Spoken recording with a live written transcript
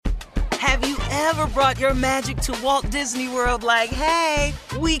Have you ever brought your magic to Walt Disney World like, hey,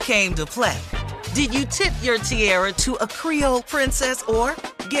 we came to play? Did you tip your tiara to a Creole princess or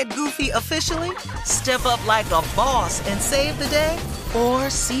get goofy officially? Step up like a boss and save the day? Or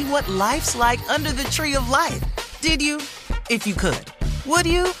see what life's like under the tree of life? Did you? If you could. Would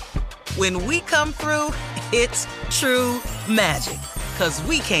you? When we come through, it's true magic. 'Cause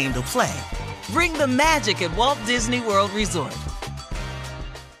we came to play. Bring the magic at Walt Disney World Resort.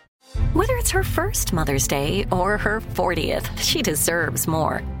 Whether it's her first Mother's Day or her 40th, she deserves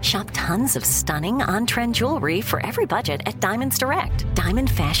more. Shop tons of stunning on-trend jewelry for every budget at Diamonds Direct.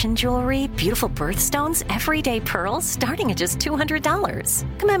 Diamond fashion jewelry, beautiful birthstones, everyday pearls starting at just $200.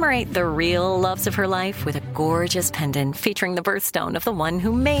 Commemorate the real loves of her life with a gorgeous pendant featuring the birthstone of the one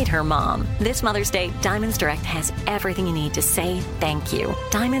who made her mom. This Mother's Day, Diamonds Direct has everything you need to say thank you.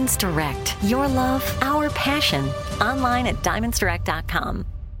 Diamonds Direct. Your love, our passion. Online at diamondsdirect.com.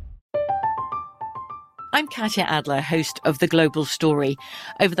 I'm Katya Adler, host of The Global Story.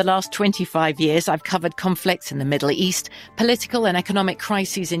 Over the last 25 years, I've covered conflicts in the Middle East, political and economic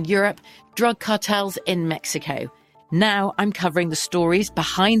crises in Europe, drug cartels in Mexico. Now I'm covering the stories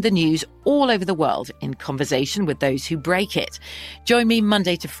behind the news all over the world in conversation with those who break it. Join me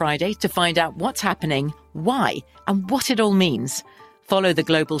Monday to Friday to find out what's happening, why, and what it all means. Follow The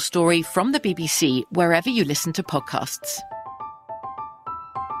Global Story from the BBC wherever you listen to podcasts.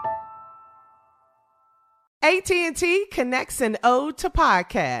 AT&T connects an ode to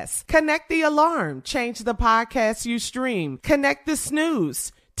podcasts. Connect the alarm. Change the podcast you stream. Connect the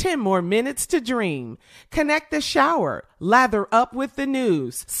snooze. 10 more minutes to dream. Connect the shower. Lather up with the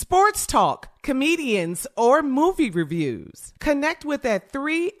news. Sports talk, comedians, or movie reviews. Connect with that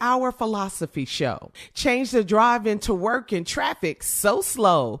 3-hour philosophy show. Change the drive into work in traffic so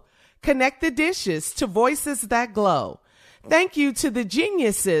slow. Connect the dishes to voices that glow. Thank you to the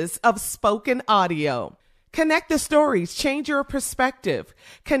geniuses of spoken audio. Connect the stories, change your perspective.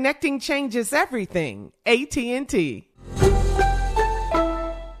 Connecting changes everything. AT&T.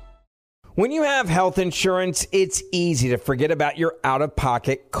 When you have health insurance, it's easy to forget about your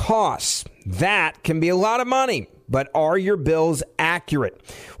out-of-pocket costs. That can be a lot of money, but are your bills accurate?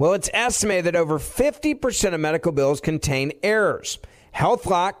 Well, it's estimated that over 50% of medical bills contain errors.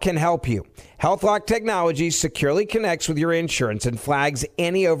 HealthLock can help you. HealthLock technology securely connects with your insurance and flags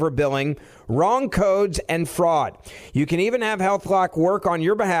any overbilling, wrong codes, and fraud. You can even have HealthLock work on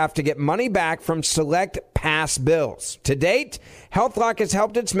your behalf to get money back from select past bills. To date, HealthLock has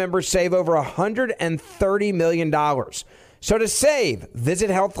helped its members save over $130 million. So to save, visit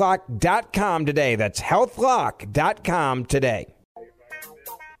healthlock.com today. That's healthlock.com today.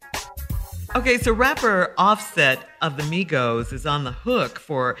 Okay, so rapper Offset of the Migos is on the hook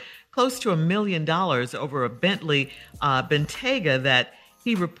for close to $1 million over a Bentley Bentayga that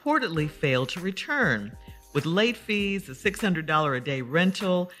he reportedly failed to return. With late fees, a $600 a day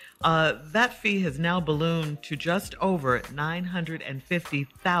rental, that fee has now ballooned to just over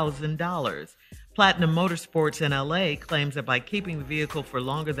 $950,000. Platinum Motorsports in LA claims that by keeping the vehicle for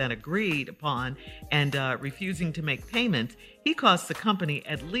longer than agreed upon and refusing to make payments, he costs the company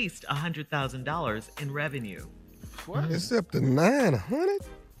at least $100,000 in revenue. What? It's up to $900?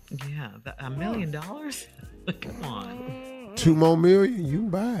 Yeah, $1 million? Come on. 2 more million, you can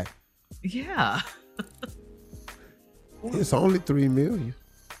buy it. Yeah. It's only $3 million.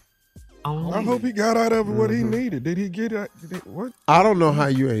 I hope he got out of it what he needed. Did he get out? What? I don't know how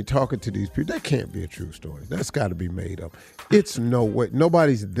you ain't talking to these people. That can't be a true story. That's got to be made up. It's no way.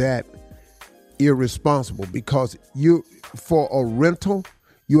 Nobody's that irresponsible because you, for a rental,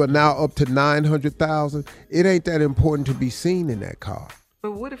 you are now up to $900,000. It ain't that important to be seen in that car.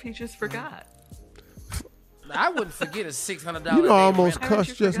 But what if he just forgot? I wouldn't forget a $600. You know, I almost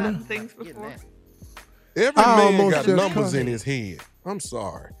cussed just now. Things before? Every man got numbers in his head. I'm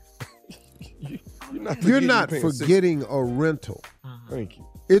sorry. You're not forgetting a rental. Thank you.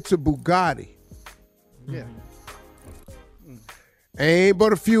 It's a Bugatti. Yeah. Ain't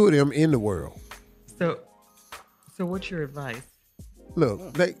but a few of them in the world. So what's your advice?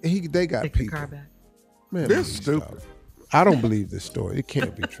 Look, they got Take people. Your car back. Man, This is stupid. I don't believe this story. It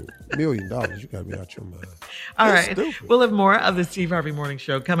can't be true. $1 million, you got to be out your mind. All That's right. stupid. We'll have more of the Steve Harvey Morning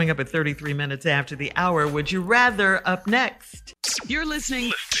Show coming up at 33 minutes after the hour. Would you rather up next? You're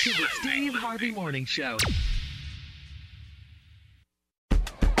listening to the Steve Harvey Morning Show.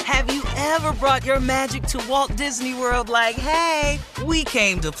 Have you ever brought your magic to Walt Disney World like, hey, we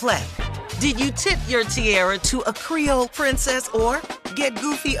came to play? Did you tip your tiara to a Creole princess or get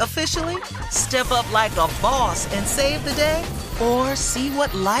goofy officially? Step up like a boss and save the day? Or see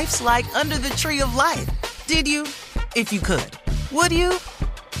what life's like under the tree of life? Did you? If you could. Would you?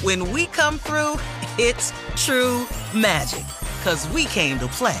 When we come through, it's true magic. 'Cause we came to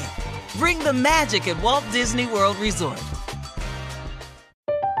play. Bring the magic at Walt Disney World Resort.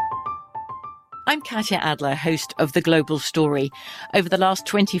 I'm Katya Adler, host of The Global Story. Over the last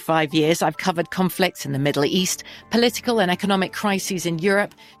 25 years, I've covered conflicts in the Middle East, political and economic crises in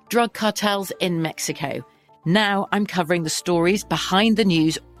Europe, drug cartels in Mexico. Now I'm covering the stories behind the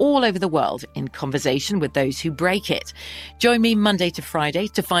news all over the world in conversation with those who break it. Join me Monday to Friday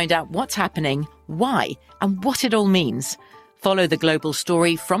to find out what's happening, why, and what it all means. Follow The Global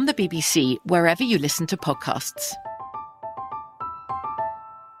Story from the BBC wherever you listen to podcasts.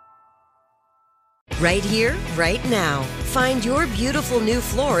 Right here, right now. Find your beautiful new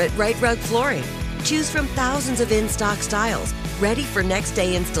floor at Right Rug Flooring. Choose from thousands of in-stock styles, ready for next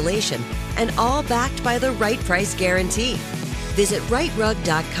day installation, and all backed by the right price guarantee. Visit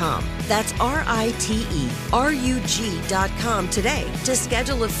rightrug.com. That's RITERUG.com today to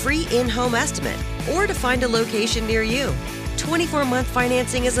schedule a free in-home estimate or to find a location near you. 24-month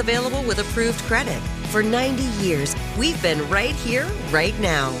financing is available with approved credit. For 90 years, we've been right here, right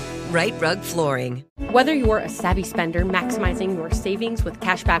now. Right Rug Flooring. Whether you're a savvy spender maximizing your savings with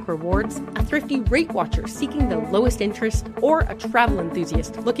cashback rewards, a thrifty rate watcher seeking the lowest interest, or a travel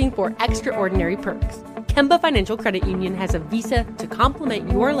enthusiast looking for extraordinary perks, Kemba Financial Credit Union has a visa to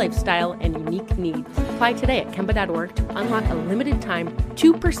complement your lifestyle and unique needs. Apply today at Kemba.org to unlock a limited time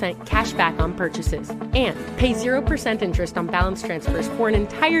 2% cash back on purchases and pay 0% interest on balance transfers for an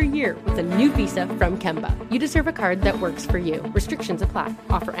entire year with a new visa from Kemba. You deserve a card that works for you. Restrictions apply.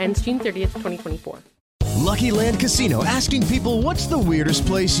 Offer ends June 30th, 2024. Lucky Land Casino, asking people, what's the weirdest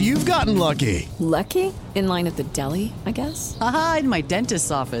place you've gotten lucky? Lucky? In line at the deli, I guess? Aha, in my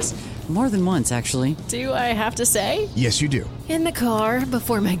dentist's office. More than once, actually. Do I have to say? Yes, you do. In the car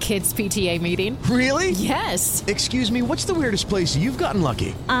before my kids' PTA meeting. Really? Yes. Excuse me, what's the weirdest place you've gotten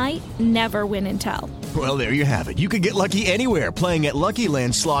lucky? I never win and tell. Well, there you have it. You can get lucky anywhere, playing at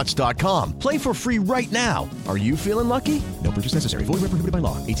LuckyLandSlots.com. Play for free right now. Are you feeling lucky? No purchase necessary. Void where prohibited by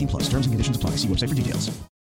law. 18+. Terms and conditions apply. See website for details.